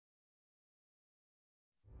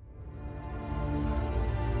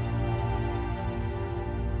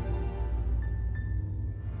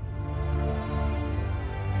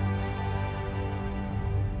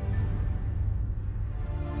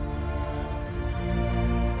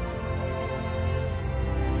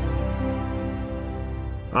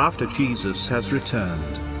after Jesus has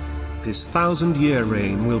returned. His 1,000-year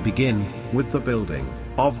reign will begin with the building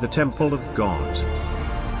of the temple of God.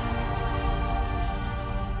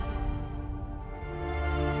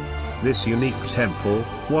 This unique temple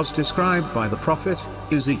was described by the prophet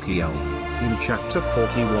Ezekiel in chapter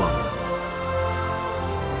 41.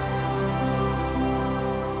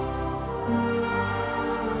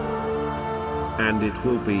 And it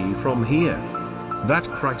will be from here that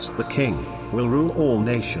Christ the King will rule all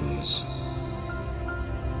nations.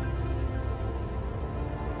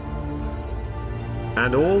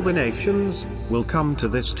 And all the nations will come to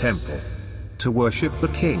this temple to worship the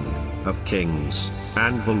King of Kings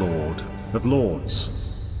and the Lord of Lords.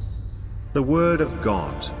 The Word of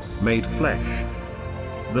God made flesh,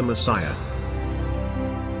 the Messiah.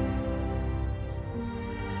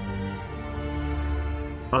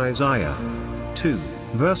 Isaiah 2,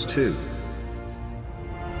 verse 2.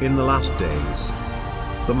 In the last days,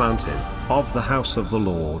 the mountain of the house of the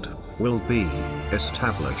Lord will be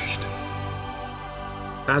established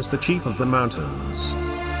as the chief of the mountains,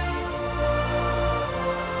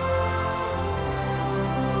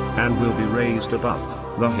 and will be raised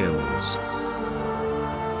above the hills,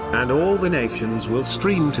 and all the nations will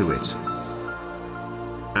stream to it.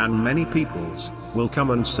 And many peoples will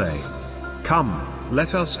come and say, "Come,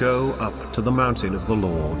 let us go up to the mountain of the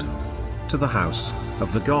Lord, to the house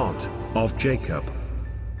of the God of Jacob,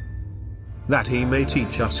 that he may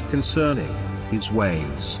teach us concerning his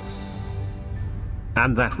ways,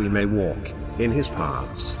 and that we may walk in his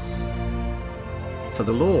paths. For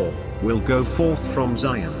the law will go forth from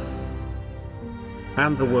Zion,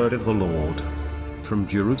 and the word of the Lord from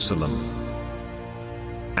Jerusalem.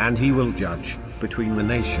 And he will judge between the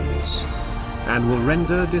nations, and will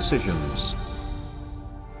render decisions."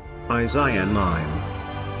 Isaiah 9,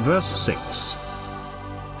 verse 6.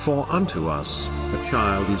 For unto us a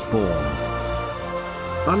child is born,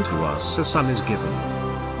 unto us a son is given,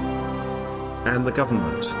 and the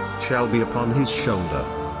government shall be upon his shoulder,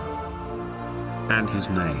 and his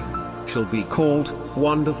name shall be called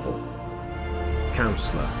Wonderful,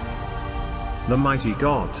 Counselor, the Mighty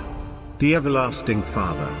God, the Everlasting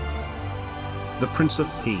Father, the Prince of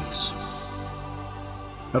Peace.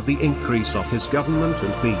 Of the increase of his government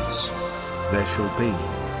and peace there shall be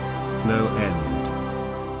no end.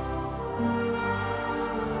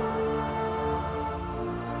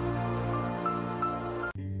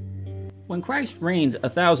 When Christ reigns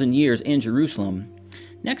 1,000 years in Jerusalem,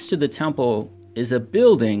 next to the temple is a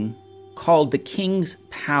building called the King's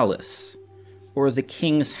Palace, or the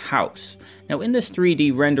King's House. Now in this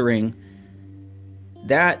 3D rendering,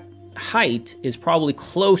 that height is probably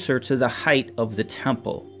closer to the height of the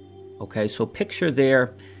temple. Okay, so picture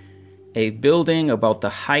there a building about the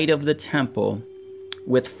height of the temple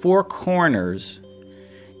with 4 corners,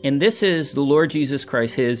 and this is the Lord Jesus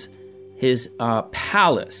Christ, his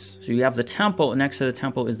palace. So you have the temple, and next to the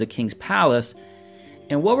temple is the King's Palace.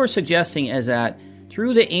 And what we're suggesting is that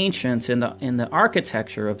through the ancients, in the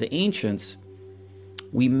architecture of the ancients,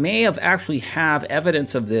 we may have actually have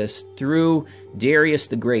evidence of this through Darius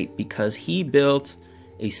the Great, because he built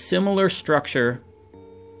a similar structure,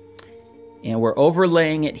 and we're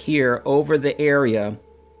overlaying it here over the area,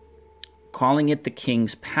 calling it the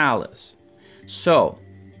King's Palace. So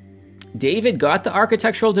David got the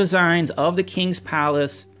architectural designs of the King's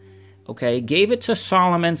Palace, okay, gave it to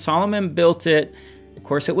Solomon. Solomon built it. Of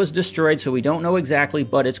course, it was destroyed, so we don't know exactly,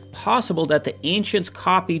 but it's possible that the ancients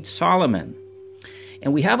copied Solomon.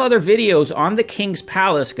 And we have other videos on the King's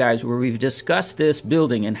Palace, guys, where we've discussed this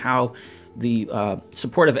building and how the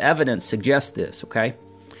supportive evidence suggests this, okay?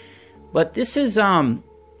 But this is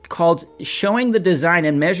called showing the design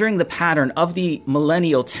and measuring the pattern of the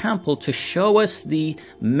Millenial Temple to show us the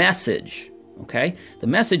message, okay? The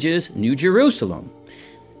message is New Jerusalem,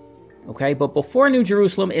 okay? But before New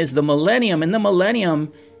Jerusalem is the Millennium. In the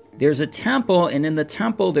Millennium, there's a temple, and in the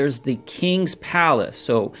temple there's the King's Palace.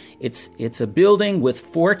 So it's a building with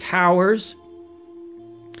 4 towers,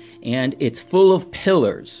 and it's full of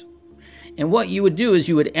pillars. And what you would do is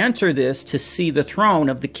you would enter this to see the throne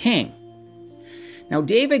of the king. Now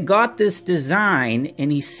David got this design,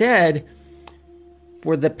 and he said,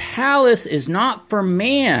 "For the palace is not for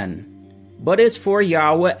man, but is for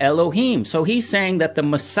Yahweh Elohim." So he's saying that the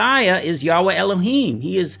Messiah is Yahweh Elohim.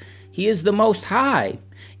 He is the Most High.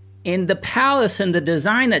 And the palace and the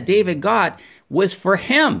design that David got was for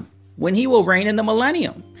him when he will reign in the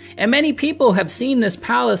millennium. And many people have seen this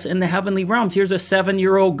palace in the heavenly realms. Here's a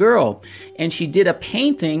 7-year-old girl, and she did a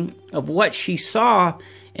painting of what she saw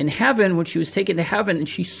in heaven when she was taken to heaven, and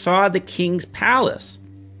she saw the King's Palace.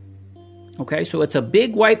 Okay, so it's a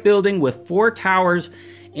big white building with 4 towers,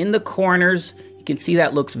 in the corners. You can see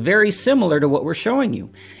that looks very similar to what we're showing you.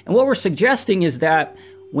 And what we're suggesting is that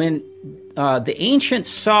when the ancients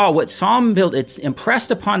saw what Solomon built, it's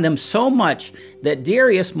impressed upon them so much that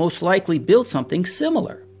Darius most likely built something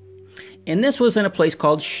similar. And this was in a place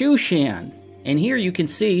called Shushan. And here you can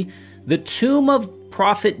see the tomb of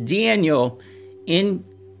prophet Daniel in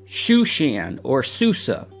Shushan or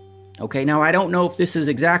Susa. Okay, now I don't know if this is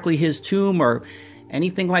exactly his tomb or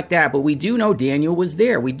anything like that, but we do know Daniel was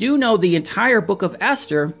there. We do know the entire book of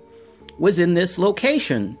Esther was in this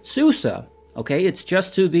location, Susa. Okay, it's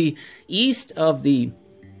just to the east of the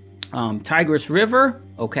Tigris River,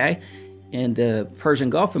 okay, in the Persian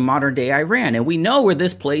Gulf in modern-day Iran. And we know where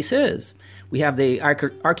this place is. We have the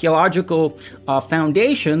archaeological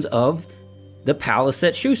foundations of the palace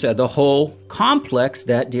at Susa, the whole complex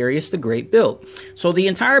that Darius the Great built. So the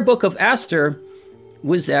entire book of Esther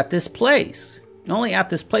was at this place. Not only at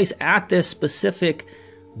this place, at this specific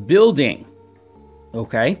building.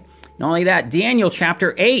 Okay? Not only that, Daniel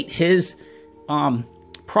chapter 8, his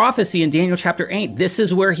prophecy in Daniel chapter 8, this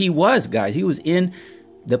is where he was, guys. He was in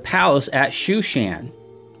the palace at Shushan.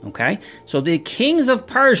 Okay? So the kings of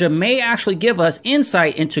Persia may actually give us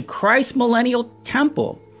insight into Christ's millennial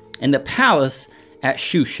temple and the palace at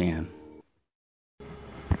Shushan.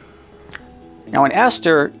 Now in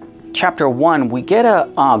Esther chapter 1, we get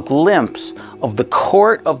a glimpse of the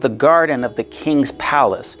court of the garden of the king's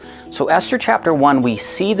palace. So Esther chapter 1, we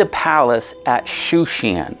see the palace at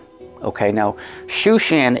Shushan. Okay, now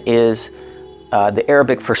Shushan is the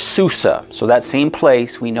Arabic for Susa. So that same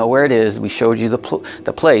place, we know where it is. We showed you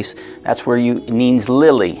the place. That's where it means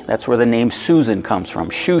lily. That's where the name Susan comes from.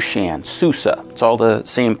 Shushan, Susa. It's all the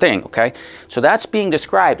same thing, okay? So that's being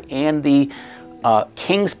described in the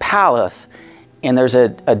king's palace. And there's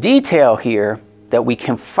a detail here that we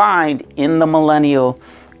can find in the millennial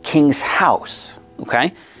king's house,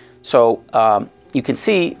 okay? So you can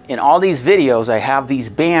see in all these videos, I have these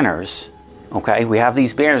banners. Okay, we have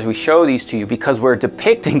these banners. We show these to you because we're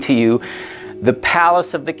depicting to you the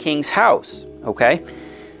palace of the king's house. Okay,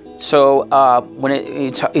 so when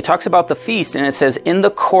it talks about the feast, and it says in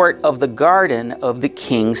the court of the garden of the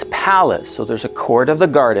king's palace. So there's a court of the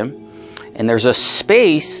garden, and there's a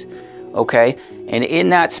space. Okay, and in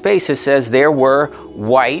that space it says there were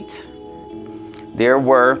white, there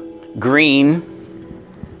were green,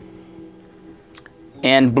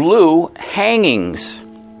 and blue hangings,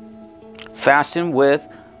 fastened with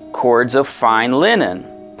cords of fine linen,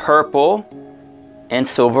 purple and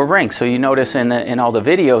silver rings. So you notice in all the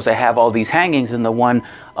videos I have all these hangings, and the one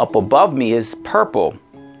up above me is purple.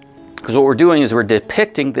 Because what we're doing is we're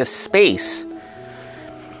depicting this space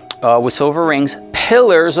with silver rings,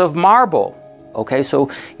 pillars of marble. Okay, so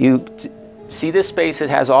you see this space, it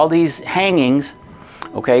has all these hangings.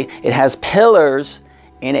 Okay, it has pillars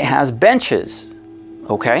and it has benches.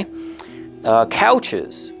 Okay,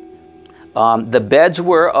 couches. The beds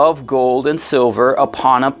were of gold and silver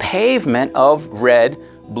upon a pavement of red,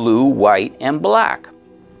 blue, white, and black.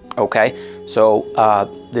 Okay, so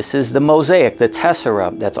this is the mosaic, the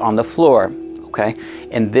tessera that's on the floor. Okay,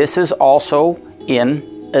 and this is also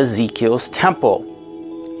in Ezekiel's temple,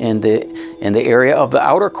 in the area of the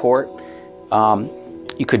outer court.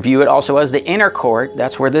 You could view it also as the inner court.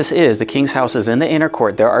 That's where this is. The king's house is in the inner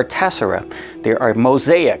court. There are tessera. There are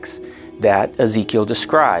mosaics that Ezekiel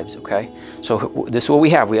describes, okay? So this is what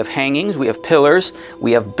we have. We have hangings, we have pillars,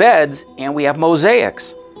 we have beds, and we have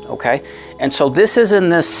mosaics, okay? And so this is in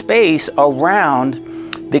this space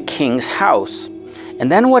around the king's house.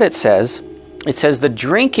 And then what it says the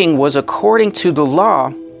drinking was according to the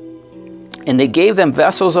law, and they gave them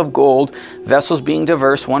vessels of gold, vessels being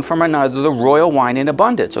diverse one from another, the royal wine in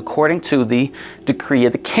abundance, according to the decree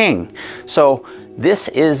of the king. So this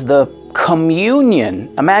is the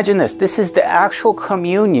communion. Imagine this. This is the actual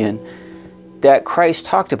communion that Christ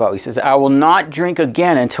talked about. He says, I will not drink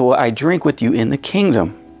again until I drink with you in the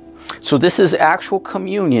kingdom. So this is actual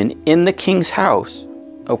communion in the king's house.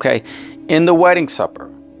 Okay? In the wedding supper.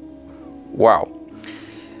 Wow.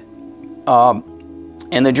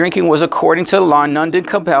 And the drinking was according to the law, none did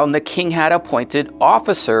compel, and the king had appointed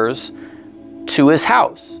officers to his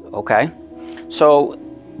house. Okay? So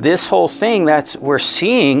this whole thing that we're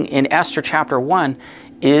seeing in Esther chapter 1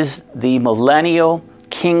 is the millennial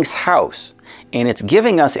king's house. And it's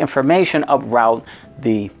giving us information around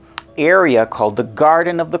the area called the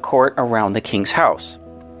garden of the court around the king's house.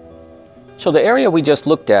 So the area we just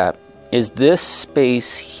looked at is this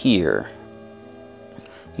space here.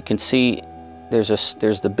 You can see there's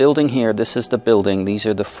the building here. This is the building. These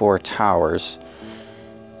are the 4 towers.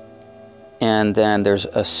 And then there's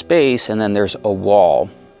a space, and then there's a wall.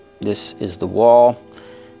 This is the wall,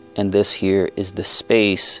 and this here is the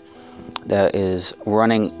space that is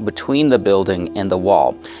running between the building and the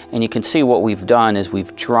wall. And you can see what we've done is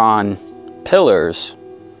we've drawn pillars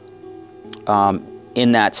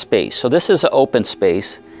in that space. So this is an open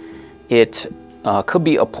space. It could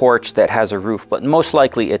be a porch that has a roof, but most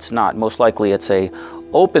likely it's not. Most likely it's a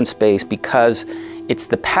open space because it's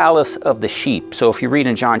the palace of the sheep. So if you read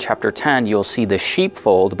in John chapter 10, you'll see the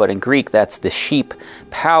sheepfold, but in Greek that's the sheep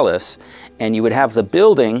palace. And you would have the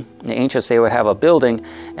building, the ancients, they would have a building,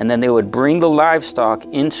 and then they would bring the livestock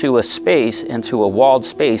into a space, into a walled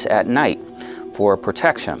space at night for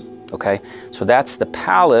protection. Okay, so that's the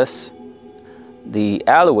palace, the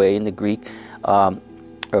alue in the Greek, or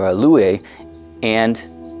alue,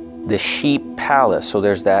 and the sheep palace. So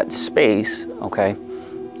there's that space, okay,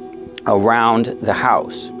 around the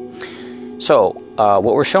house. So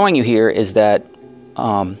what we're showing you here is that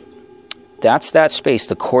that's that space,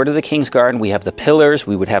 the court of the king's garden. We have the pillars,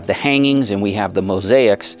 we would have the hangings, and we have the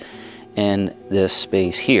mosaics in this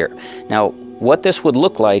space here. Now, what this would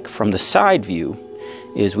look like from the side view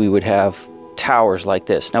is we would have towers like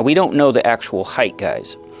this. Now, we don't know the actual height,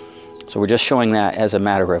 guys, so we're just showing that as a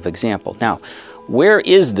matter of example. Now, where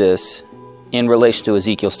is this in relation to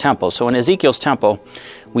Ezekiel's temple? So in Ezekiel's temple,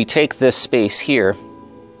 we take this space here,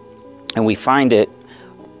 and we find it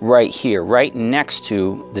right here, right next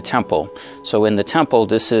to the temple. So in the temple,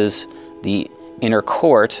 this is the inner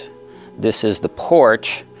court, this is the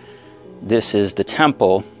porch, this is the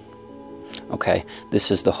temple, okay, this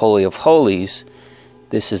is the Holy of Holies,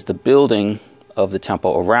 this is the building of the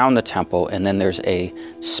temple, around the temple, and then there's a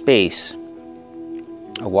space,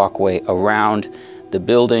 a walkway around the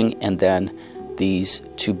building, and then these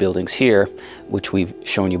two buildings here, which we've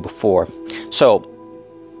shown you before. So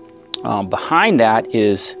behind that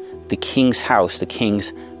is the king's house, the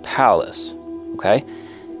king's palace, okay?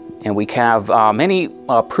 And we have many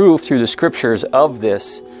proof through the scriptures of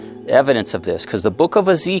this, evidence of this, because the book of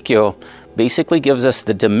Ezekiel basically gives us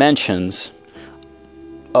the dimensions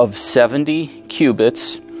of 70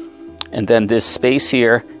 cubits, and then this space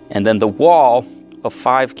here, and then the wall of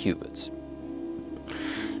 5 cubits.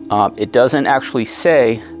 It doesn't actually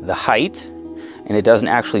say the height, and it doesn't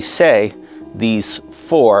actually say these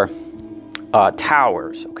 4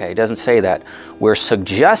 towers. Okay, it doesn't say that. We're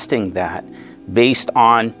suggesting that based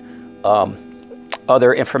on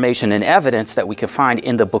other information and evidence that we can find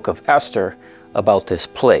in the book of Esther about this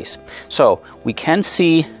place. So we can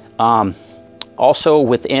see also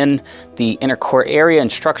within the inner court area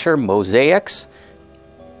and structure mosaics.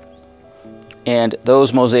 And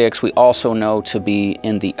those mosaics we also know to be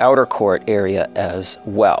in the outer court area as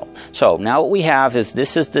well. So now what we have is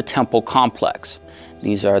this is the temple complex.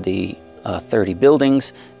 These are the 30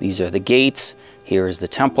 buildings. These are the gates. Here is the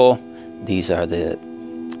temple. These are the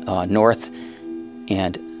north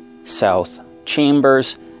and south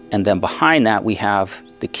chambers. And then behind that we have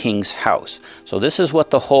the king's house. So this is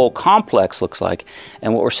what the whole complex looks like.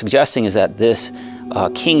 And what we're suggesting is that this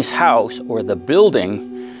king's house, or the building,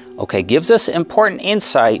 okay, gives us important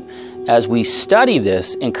insight as we study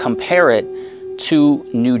this and compare it to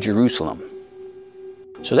New Jerusalem.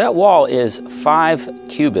 So that wall is 5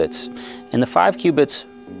 cubits, and the 5 cubits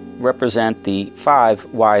represent the 5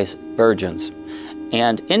 wise virgins.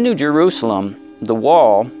 And in New Jerusalem, the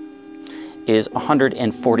wall is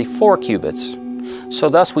 144 cubits. So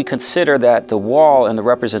thus we consider that the wall and the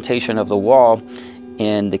representation of the wall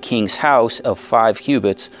in the king's house of 5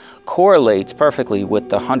 cubits correlates perfectly with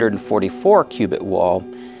the 144 cubit wall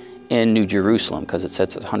in New Jerusalem, because it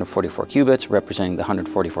says 144 cubits representing the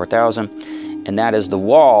 144,000, and that is the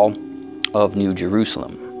wall of New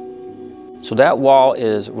Jerusalem. So that wall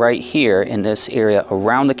is right here in this area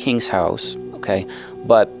around the king's house, okay?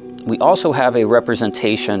 But we also have a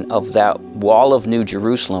representation of that wall of New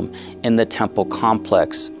Jerusalem in the temple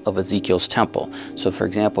complex of Ezekiel's temple. So for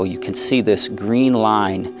example, you can see this green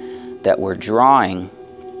line that we're drawing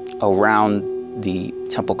around the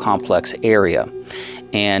temple complex area,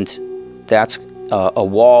 and that's a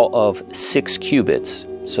wall of 6 cubits.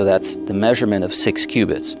 So that's the measurement of 6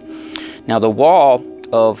 cubits. Now the wall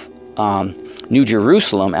of New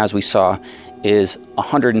Jerusalem, as we saw, is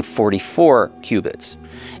 144 cubits.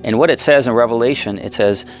 And what it says in Revelation, it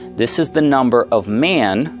says, this is the number of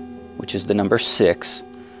man, which is the number 6,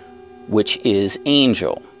 which is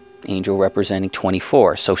angel. Angel representing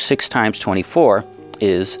 24. So 6 times 24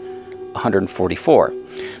 is 144.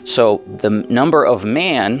 So the number of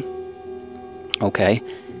man, okay,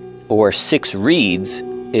 or 6 reeds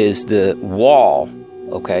is the wall,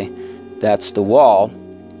 okay? That's the wall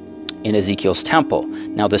in Ezekiel's temple.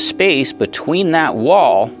 Now the space between that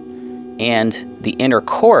wall and the inner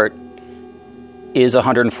court is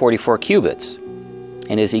 144 cubits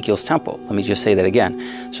in Ezekiel's temple. Let me just say that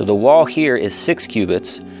again. So the wall here is 6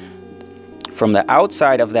 cubits. From the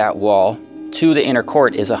outside of that wall to the inner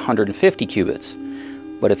court is 150 cubits.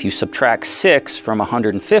 But if you subtract 6 from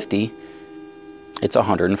 150, it's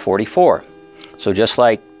 144. So just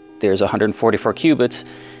like there's 144 cubits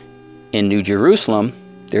in New Jerusalem,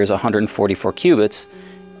 there's 144 cubits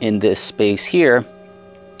in this space here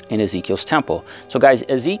in Ezekiel's temple. So guys,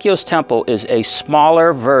 Ezekiel's temple is a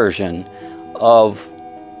smaller version of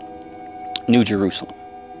New Jerusalem,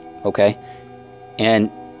 okay?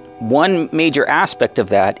 And one major aspect of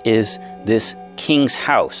that is this king's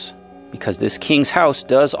house, because this king's house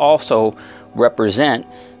does also represent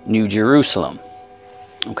New Jerusalem,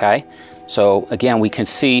 okay? So again, we can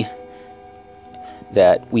see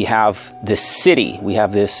that we have this city, we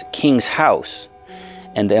have this king's house,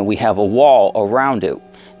 and then we have a wall around it.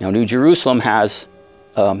 Now, New Jerusalem has,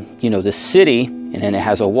 the city, and then it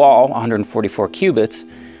has a wall, 144 cubits,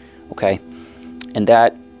 okay? And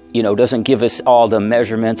that, doesn't give us all the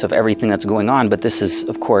measurements of everything that's going on, but this is,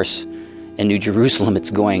 of course, in New Jerusalem,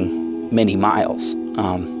 it's going many miles,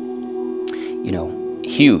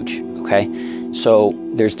 huge, okay? So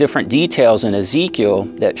there's different details in Ezekiel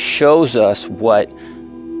that shows us what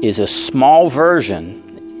is a small version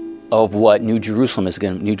of what New Jerusalem is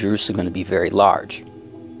going to be very large.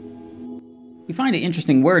 We find an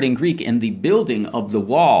interesting word in Greek in the building of the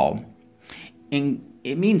wall.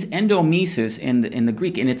 It means endomesis in the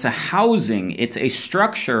Greek, and it's a housing, it's a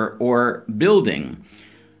structure or building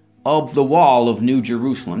of the wall of New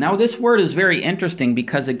Jerusalem. Now, this word is very interesting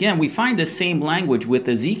because, again, we find the same language with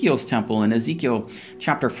Ezekiel's temple in Ezekiel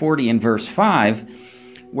chapter 40 and verse 5,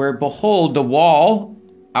 where, behold, the wall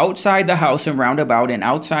outside the house and round about and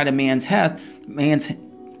outside a man's hand,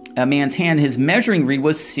 his measuring reed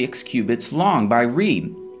was 6 cubits long by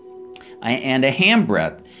reed, and a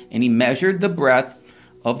handbreadth. And he measured the breadth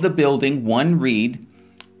of the building 1 reed,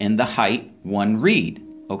 and the height 1 reed.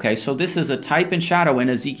 Okay, so this is a type and shadow in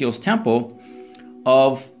Ezekiel's temple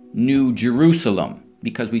of New Jerusalem,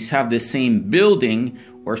 because we have this same building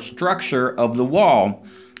or structure of the wall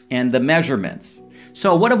and the measurements.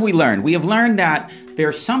 So what have we learned? We have learned that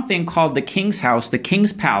there's something called the king's house, the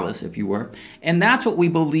king's palace, if you were, and that's what we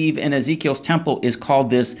believe in Ezekiel's temple is called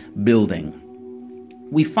this building.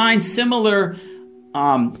 We find similar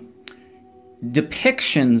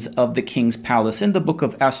depictions of the king's palace in the book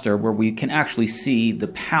of Esther, where we can actually see the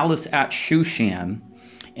palace at Shushan,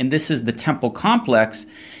 and this is the temple complex.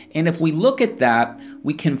 And if we look at that,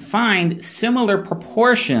 we can find similar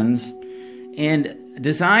proportions and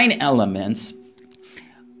design elements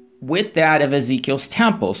with that of Ezekiel's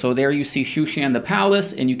temple. So there you see Shushan the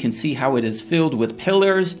palace, and you can see how it is filled with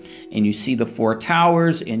pillars, and you see the 4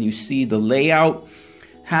 towers, and you see the layout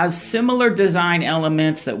has similar design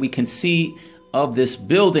elements that we can see of this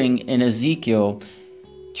building in Ezekiel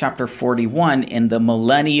chapter 41 in the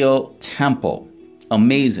Millenial temple.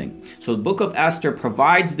 Amazing. So the book of Esther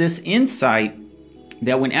provides this insight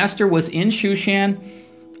that when Esther was in Shushan,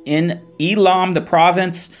 in Elam, the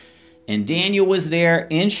province, and Daniel was there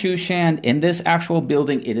in Shushan, in this actual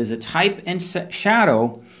building, it is a type and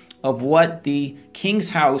shadow of what the king's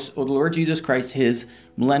house, or the Lord Jesus Christ, his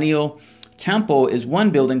millennial temple is one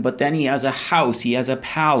building, but then he has a house, he has a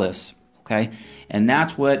palace, okay? And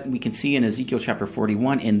that's what we can see in Ezekiel chapter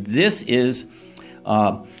 41, and this is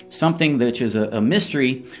something that is a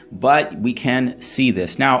mystery, but we can see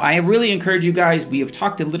this. Now, I really encourage you guys, we have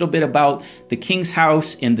talked a little bit about the king's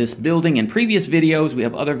house in this building in previous videos. We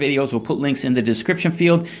have other videos, we'll put links in the description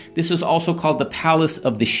field. This is also called the Palace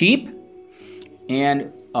of the Sheep,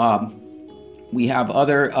 and we have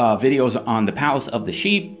other videos on the Palace of the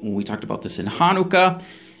Sheep. We talked about this in Hanukkah.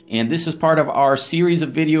 And this is part of our series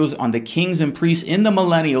of videos on the kings and priests in the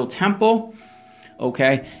Millennial Temple.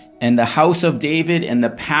 Okay. And the house of David and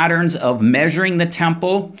the patterns of measuring the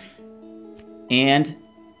temple and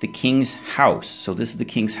the king's house. So this is the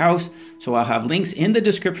king's house. So I'll have links in the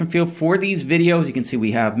description field for these videos. You can see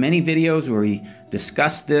we have many videos where we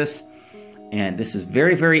discuss this. And this is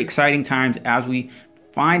very, very exciting times as we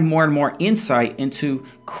find more and more insight into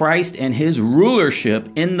Christ and his rulership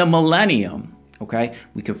in the millennium. Okay,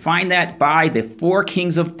 we can find that by the 4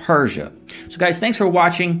 kings of Persia. So guys, thanks for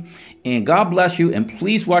watching, and God bless you, and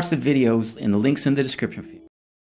please watch the videos in the links in the description field.